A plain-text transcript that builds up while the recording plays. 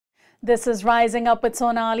This is Rising Up with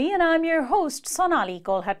Sonali, and I'm your host, Sonali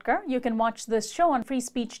Kolhatkar. You can watch this show on Free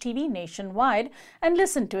Speech TV nationwide and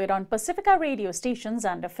listen to it on Pacifica radio stations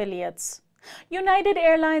and affiliates. United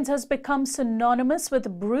Airlines has become synonymous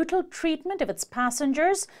with brutal treatment of its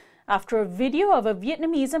passengers after a video of a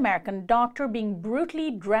Vietnamese-American doctor being brutally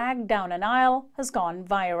dragged down an aisle has gone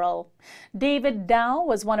viral. David Dow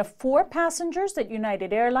was one of 4 passengers that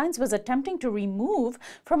United Airlines was attempting to remove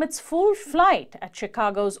from its full flight at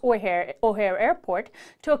Chicago's O'Hare Airport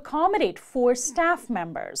to accommodate 4 staff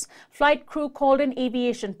members. Flight crew called in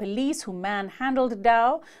aviation police who manhandled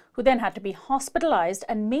Dow, who then had to be hospitalized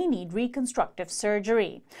and may need reconstructive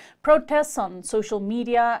surgery. Protests on social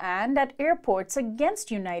media and at airports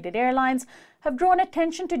against United Airlines have drawn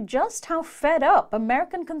attention to just how fed up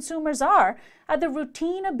American consumers are at the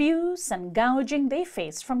routine abuse and gouging they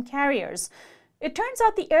face from carriers. It turns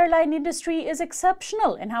out the airline industry is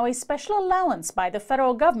exceptional in how a special allowance by the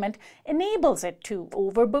federal government enables it to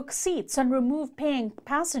overbook seats and remove paying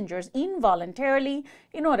passengers involuntarily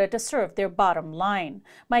in order to serve their bottom line.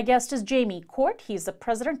 My guest is Jamie Court. He's the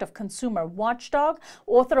president of Consumer Watchdog,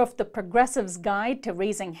 author of The Progressive's Guide to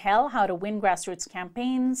Raising Hell, How to Win Grassroots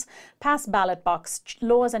Campaigns, Pass Ballot Box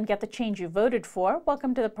Laws, and Get the Change You Voted For.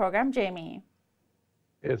 Welcome to the program, Jamie.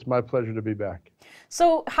 It's my pleasure to be back.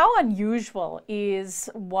 So how unusual is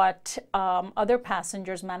what other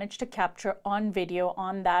passengers managed to capture on video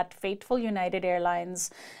on that fateful United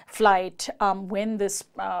Airlines flight when this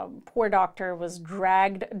poor doctor was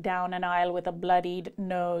dragged down an aisle with a bloodied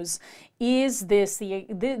nose? Is this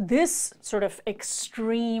this sort of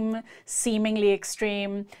extreme, seemingly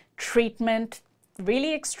extreme treatment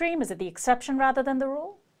really extreme? Is it the exception rather than the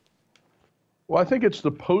rule? Well, I think it's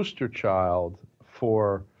the poster child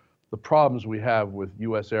for the problems we have with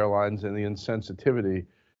U.S. airlines and the insensitivity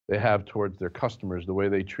they have towards their customers, the way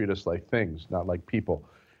they treat us like things, not like people,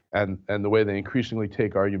 and the way they increasingly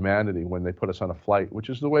take our humanity when they put us on a flight, which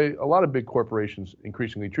is the way a lot of big corporations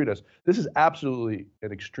increasingly treat us. This is absolutely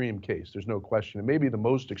an extreme case. There's no question. It may be the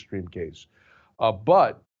most extreme case,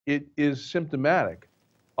 but it is symptomatic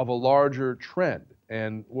of a larger trend.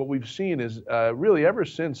 And what we've seen is really ever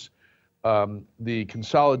since the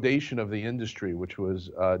consolidation of the industry, which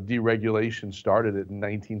was deregulation, started it in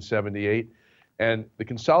 1978. And the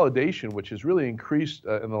consolidation, which has really increased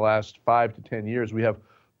in the last 5 to 10 years, we have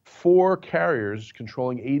 4 carriers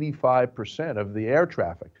controlling 85% of the air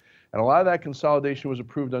traffic. And a lot of that consolidation was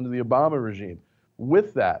approved under the Obama regime.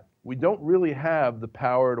 With that, we don't really have the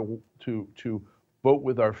power to vote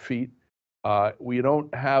with our feet. We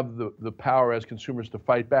don't have the power as consumers to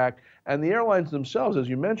fight back. And the airlines themselves, as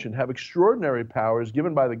you mentioned, have extraordinary powers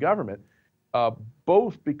given by the government,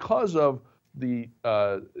 both because of the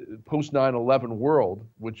post 9/11 world,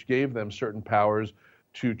 which gave them certain powers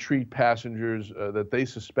to treat passengers that they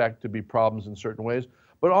suspect to be problems in certain ways,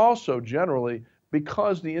 but also generally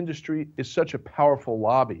because the industry is such a powerful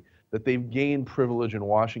lobby that they've gained privilege in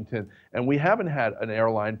Washington. And we haven't had an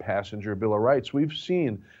airline passenger Bill of Rights. We've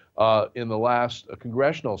seen in the last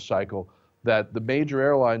congressional cycle that the major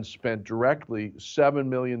airlines spent directly $7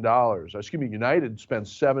 million, United spent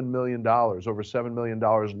 $7 million, over $7 million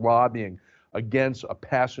lobbying against a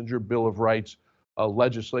passenger Bill of Rights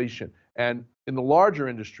legislation. And in the larger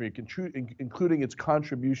industry, including its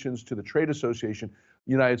contributions to the trade association,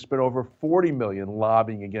 United spent over $40 million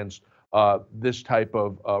lobbying against this type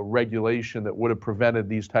of regulation that would have prevented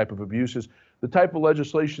these type of abuses. The type of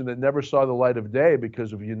legislation that never saw the light of day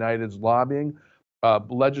because of United's lobbying,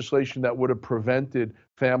 legislation that would have prevented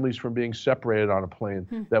families from being separated on a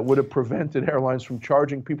plane, that would have prevented airlines from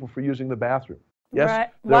charging people for using the bathroom. Yes, right.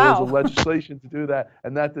 There Wow. was a legislation to do that,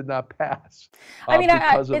 and that did not pass. I mean,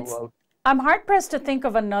 I'm hard-pressed to think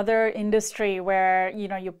of another industry where,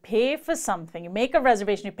 you pay for something, you make a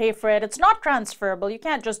reservation, you pay for it, it's not transferable, you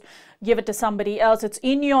can't just give it to somebody else, it's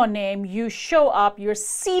in your name, you show up, you're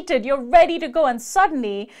seated, you're ready to go, and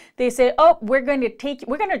suddenly they say, oh, we're going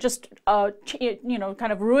to just,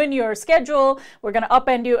 kind of ruin your schedule, we're going to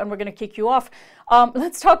upend you, and we're going to kick you off.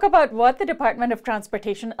 Let's talk about what the Department of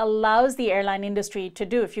Transportation allows the airline industry to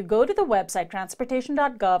do. If you go to the website,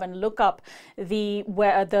 transportation.gov, and look up the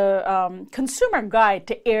Consumer Guide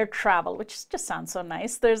to Air Travel, which just sounds so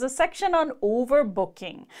nice, there's a section on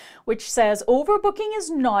overbooking, which says overbooking is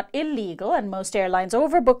not illegal, and most airlines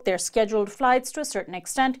overbook their scheduled flights to a certain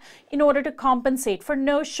extent in order to compensate for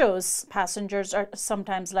no-shows. Passengers are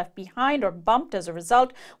sometimes left behind or bumped as a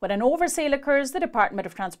result. When an oversale occurs, the Department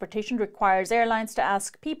of Transportation requires airlines to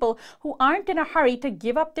ask people who aren't in a hurry to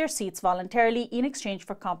give up their seats voluntarily in exchange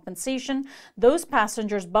for compensation. Those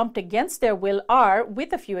passengers bumped against their will are,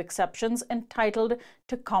 with a few exceptions, options entitled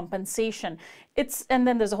to compensation. And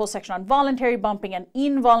then there's a whole section on voluntary bumping and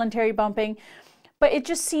involuntary bumping. But it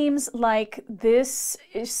just seems like this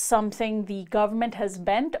is something the government has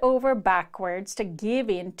bent over backwards to give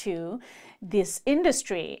into this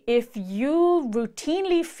industry. If you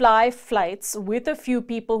routinely fly flights with a few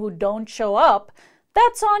people who don't show up,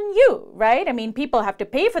 that's on you, right? I mean, people have to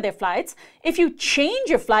pay for their flights. If you change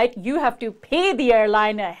your flight, you have to pay the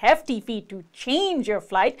airline a hefty fee to change your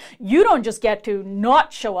flight. You don't just get to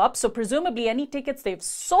not show up. So presumably any tickets they've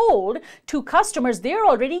sold to customers, they're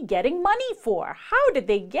already getting money for. How did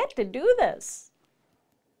they get to do this?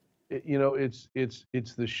 You know, it's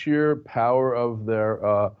the sheer power of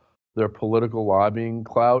their political lobbying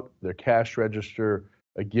clout, their cash register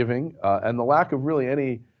giving, and the lack of really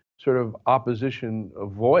any sort of opposition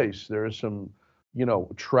voice. There are some, you know,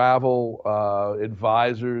 travel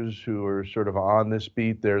advisors who are sort of on this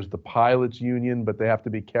beat. There's the pilots union, but they have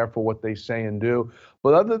to be careful what they say and do.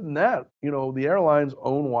 But other than that, you know, the airlines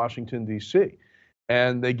own Washington, D.C.,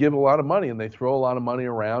 and they give a lot of money and they throw a lot of money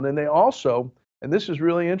around. And they also, and this is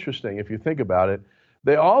really interesting if you think about it,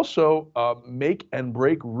 they also make and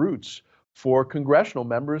break routes for congressional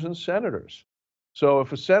members and senators. So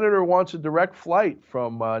if a senator wants a direct flight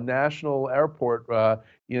from National Airport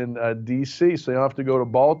in D.C., so you don't have to go to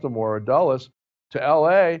Baltimore or Dulles to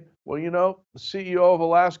L.A., well, you know, the CEO of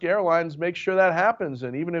Alaska Airlines makes sure that happens.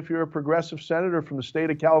 And even if you're a progressive senator from the state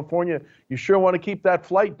of California, you sure want to keep that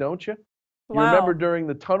flight, don't you? Wow. You remember during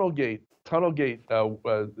the Tunnelgate,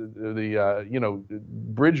 you know,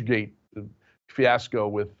 Bridgegate fiasco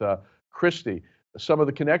with Christie. Some of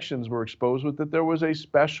the connections were exposed with that there was a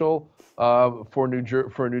special for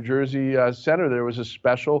a New Jersey senator. There was a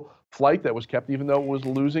special flight that was kept, even though it was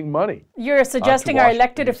losing money. You're suggesting our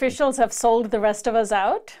elected officials have sold the rest of us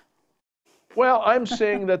out? Well, I'm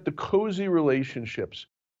saying that the cozy relationships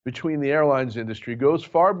between the airlines industry goes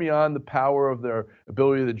far beyond the power of their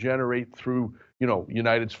ability to generate through, you know,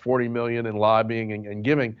 United's $40 million in lobbying and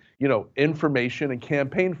giving, you know, information and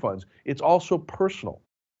campaign funds. It's also personal,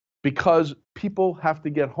 because people have to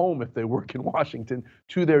get home if they work in Washington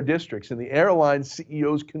to their districts, and the airline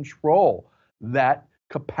CEOs control that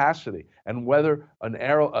capacity. And whether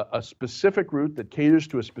a specific route that caters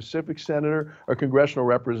to a specific senator or congressional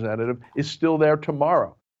representative is still there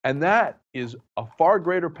tomorrow. And that is a far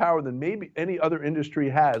greater power than maybe any other industry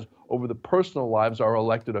has over the personal lives of our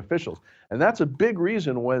elected officials. And that's a big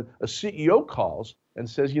reason when a CEO calls and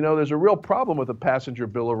says, you know, there's a real problem with a passenger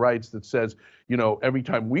bill of rights that says, you know, every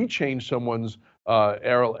time we change someone's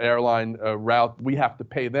airline route, we have to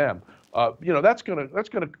pay them. You know, that's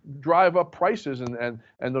gonna drive up prices, and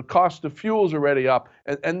the cost of fuel is already up.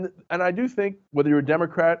 And I do think whether you're a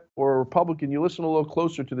Democrat or a Republican, you listen a little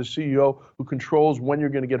closer to the CEO who controls when you're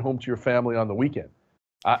going to get home to your family on the weekend.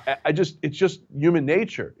 It's just human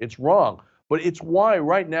nature. It's wrong, but it's why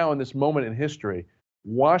right now in this moment in history,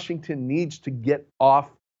 Washington needs to get off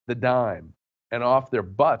the dime and off their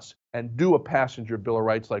butts and do a passenger bill of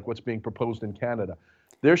rights like what's being proposed in Canada.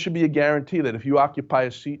 There should be a guarantee that if you occupy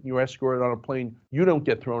a seat and you're escorted on a plane, you don't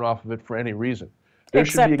get thrown off of it for any reason. There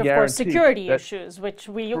Except, should be a of course, security that, issues, which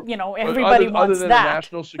we, you know, everybody wants other than that. a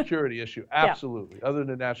national security issue, absolutely. Yeah. Other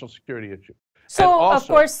than a national security issue. So, also, of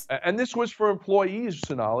course, and this was for employees,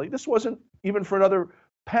 Sonali. This wasn't even for another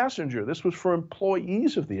passenger. This was for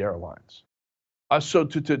employees of the airlines. So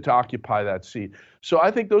to occupy that seat. So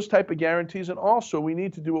I think those type of guarantees, and also we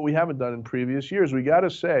need to do what we haven't done in previous years. We got to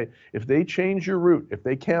say, if they change your route, if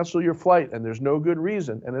they cancel your flight, and there's no good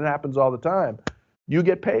reason, and it happens all the time, you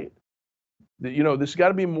get paid. You know, this has got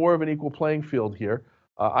to be more of an equal playing field here.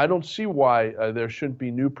 I don't see why there shouldn't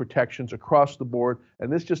be new protections across the board,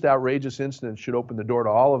 and this just outrageous incident should open the door to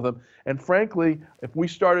all of them. And frankly, if we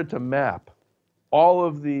started to map all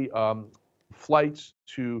of the flights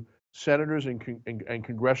to senators and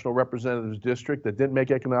congressional representatives district that didn't make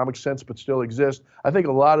economic sense but still exist, I think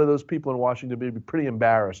a lot of those people in Washington would be pretty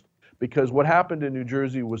embarrassed, because what happened in New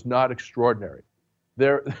Jersey was not extraordinary.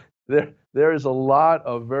 There is a lot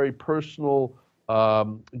of very personal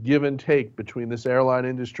give and take between this airline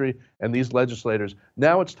industry and these legislators.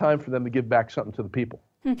 Now it's time for them to give back something to the people.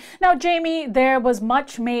 Now, Jamie, there was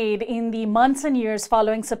much made in the months and years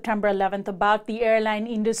following September 11th about the airline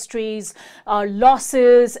industry's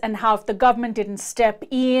losses and how if the government didn't step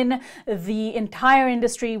in, the entire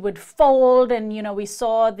industry would fold. And, you know, we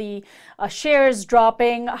saw the shares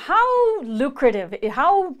dropping. How lucrative,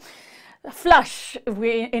 how flush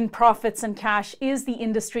in profits and cash is the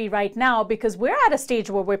industry right now, because we're at a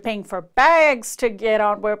stage where we're paying for bags to get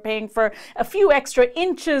on, we're paying for a few extra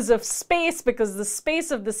inches of space because the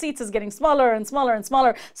space of the seats is getting smaller and smaller and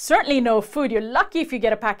smaller. Certainly no food. You're lucky if you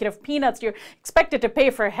get a packet of peanuts. You're expected to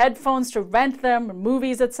pay for headphones, to rent them,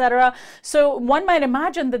 movies, etc. So one might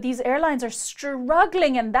imagine that these airlines are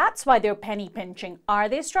struggling, and that's why they're penny pinching. Are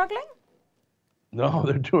they struggling? No,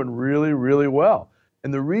 they're doing really, really well.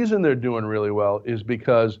 And the reason they're doing really well is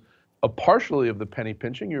because partially of the penny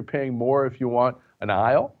pinching, you're paying more if you want an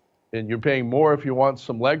aisle, and you're paying more if you want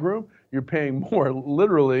some leg room. You're paying more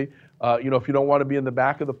literally, if you don't want to be in the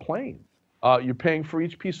back of the plane. You're paying for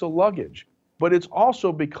each piece of luggage. But it's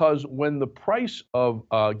also because when the price of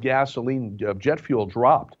gasoline, jet fuel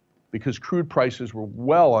dropped, because crude prices were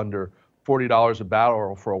well under $40 a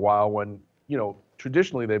barrel for a while when,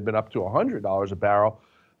 traditionally they've been up to $100 a barrel,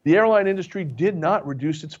 the airline industry did not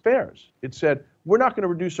reduce its fares. It said, we're not going to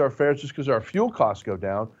reduce our fares just because our fuel costs go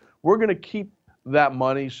down. We're going to keep that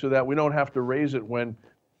money so that we don't have to raise it when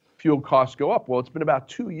fuel costs go up. Well, it's been about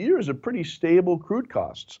 2 years of pretty stable crude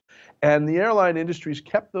costs. And the airline industry's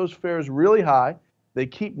kept those fares really high. They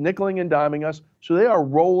keep nickeling and diming us, so they are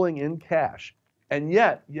rolling in cash. And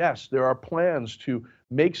yet, yes, there are plans to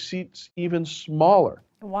make seats even smaller.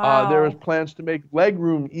 Wow. There is plans to make leg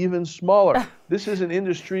room even smaller. This is an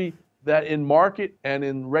industry that in market and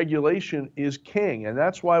in regulation is king, and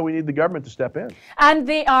that's why we need the government to step in. And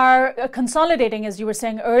they are consolidating, as you were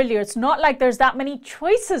saying earlier. It's not like there's that many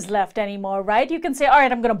choices left anymore, right? You can say, all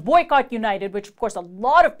right, I'm going to boycott United, which of course a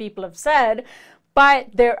lot of people have said, but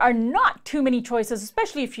there are not too many choices,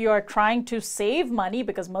 especially if you are trying to save money,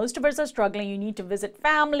 because most of us are struggling. You need to visit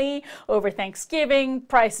family over Thanksgiving.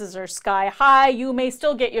 Prices are sky high. You may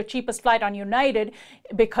still get your cheapest flight on United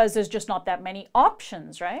because there's just not that many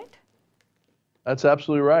options, right? That's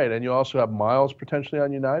absolutely right. And you also have miles potentially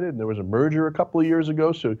on United. And there was a merger a couple of years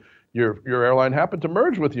ago, so your airline happened to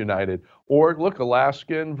merge with United. Or look,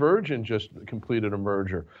 Alaska and Virgin just completed a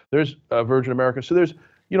merger. There's Virgin America. So there's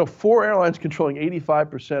 4 airlines controlling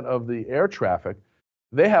 85% of the air traffic.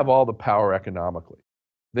 They have all the power economically.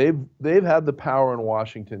 They've had the power in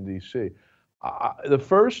Washington, D.C. The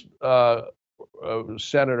first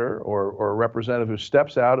senator or representative who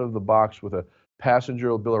steps out of the box with a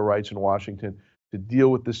passenger bill of rights in Washington to deal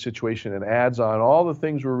with this situation and adds on all the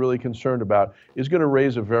things we're really concerned about is going to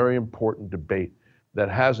raise a very important debate that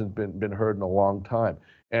hasn't been heard in a long time.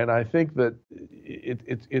 And I think that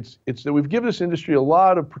it's that we've given this industry a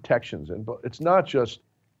lot of protections, and it's not just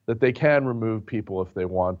that they can remove people if they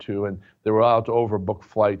want to, and they're allowed to overbook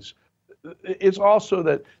flights. It's also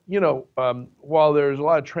that, while there's a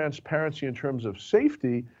lot of transparency in terms of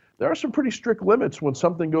safety, there are some pretty strict limits when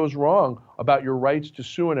something goes wrong about your rights to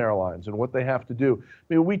sue an airlines and what they have to do.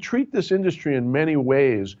 I mean, we treat this industry in many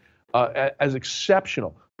ways as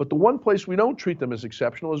exceptional, but the one place we don't treat them as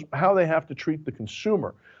exceptional is how they have to treat the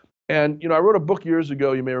consumer. And, I wrote a book years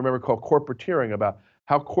ago, you may remember, called Corporateering, about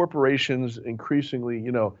how corporations increasingly,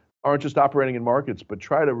 aren't just operating in markets, but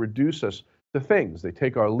try to reduce us to things. They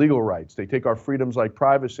take our legal rights, they take our freedoms like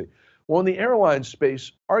privacy. Well, in the airline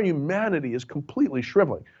space, our humanity is completely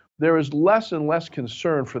shriveling. There is less and less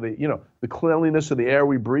concern for the cleanliness of the air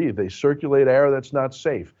we breathe. They circulate air that's not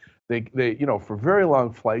safe. They for very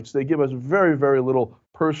long flights, they give us very, very little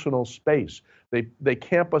personal space. They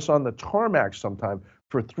camp us on the tarmac sometime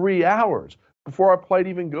for 3 hours before our flight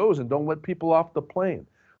even goes and don't let people off the plane.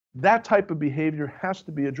 That type of behavior has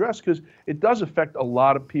to be addressed because it does affect a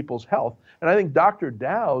lot of people's health. And I think Dr.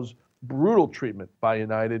 Dow's brutal treatment by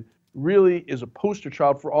United really is a poster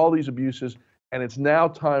child for all these abuses, and it's now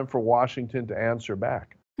time for Washington to answer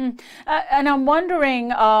back. And I'm wondering,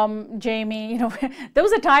 Jamie, there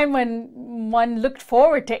was a time when one looked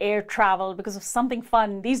forward to air travel because of something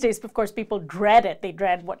fun. These days, of course, people dread it. They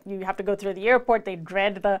dread what you have to go through the airport. They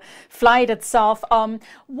dread the flight itself.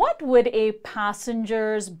 What would a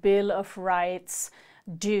passenger's bill of rights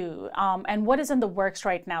do, and what is in the works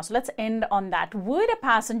right now? So let's end on that. Could a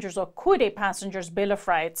passenger's bill of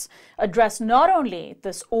rights address not only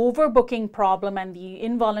this overbooking problem and the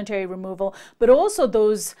involuntary removal, but also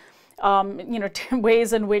those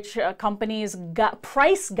ways in which companies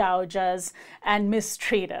price gouge us and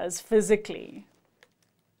mistreat us physically?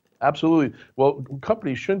 Absolutely. Well,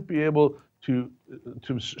 companies shouldn't be able to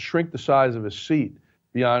shrink the size of a seat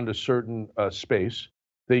beyond a certain space.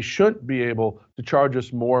 They shouldn't be able to charge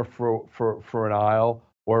us more for an aisle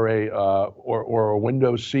or a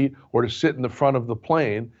window seat or to sit in the front of the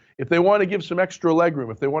plane. If they want to give some extra legroom,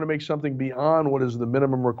 if they want to make something beyond what is the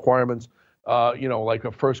minimum requirements, like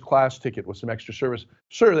a first class ticket with some extra service,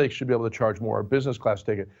 sure, they should be able to charge more, a business class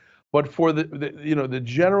ticket. But for the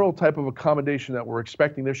general type of accommodation that we're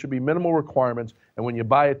expecting, there should be minimal requirements. And when you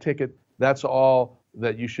buy a ticket, that's all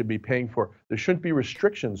that you should be paying for. There shouldn't be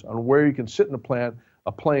restrictions on where you can sit in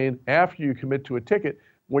a plane after you commit to a ticket,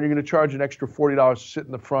 when you're going to charge an extra $40 to sit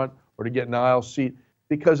in the front or to get an aisle seat,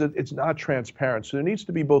 because it's not transparent. So there needs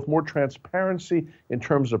to be both more transparency in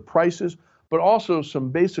terms of prices, but also some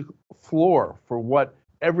basic floor for what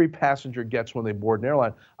every passenger gets when they board an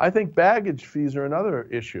airline. I think baggage fees are another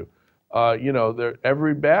issue.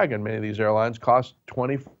 Every bag in many of these airlines costs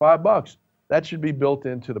 $25. That should be built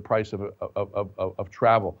into the price of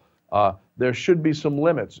travel. There should be some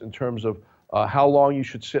limits in terms of how long you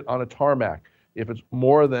should sit on a tarmac. If it's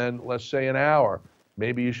more than, let's say, an hour,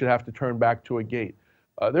 maybe you should have to turn back to a gate.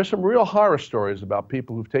 There's some real horror stories about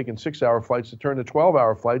people who've taken 6-hour flights to turn to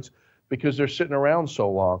 12-hour flights because they're sitting around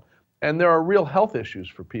so long. And there are real health issues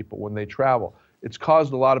for people when they travel. It's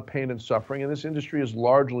caused a lot of pain and suffering, and this industry is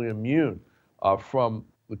largely immune from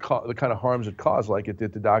the kind of harms it caused, like it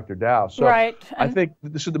did to Dr. Dow. So right. I think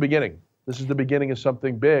this is the beginning. This is the beginning of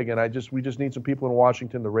something big, and we just need some people in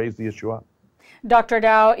Washington to raise the issue up. Dr.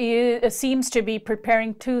 Dow seems to be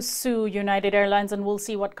preparing to sue United Airlines, and we'll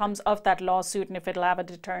see what comes of that lawsuit and if it'll have a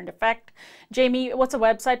deterrent effect. Jamie, what's the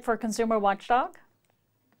website for Consumer Watchdog?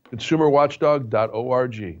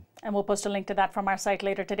 ConsumerWatchdog.org. And we'll post a link to that from our site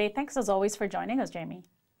later today. Thanks as always for joining us, Jamie.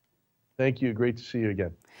 Thank you. Great to see you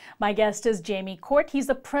again. My guest is Jamie Court. He's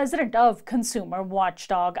the president of Consumer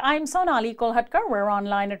Watchdog. I'm Sonali Kolhatkar. We're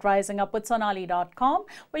online at risingupwithsonali.com,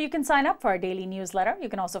 where you can sign up for our daily newsletter. You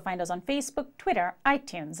can also find us on Facebook, Twitter,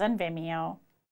 iTunes, and Vimeo.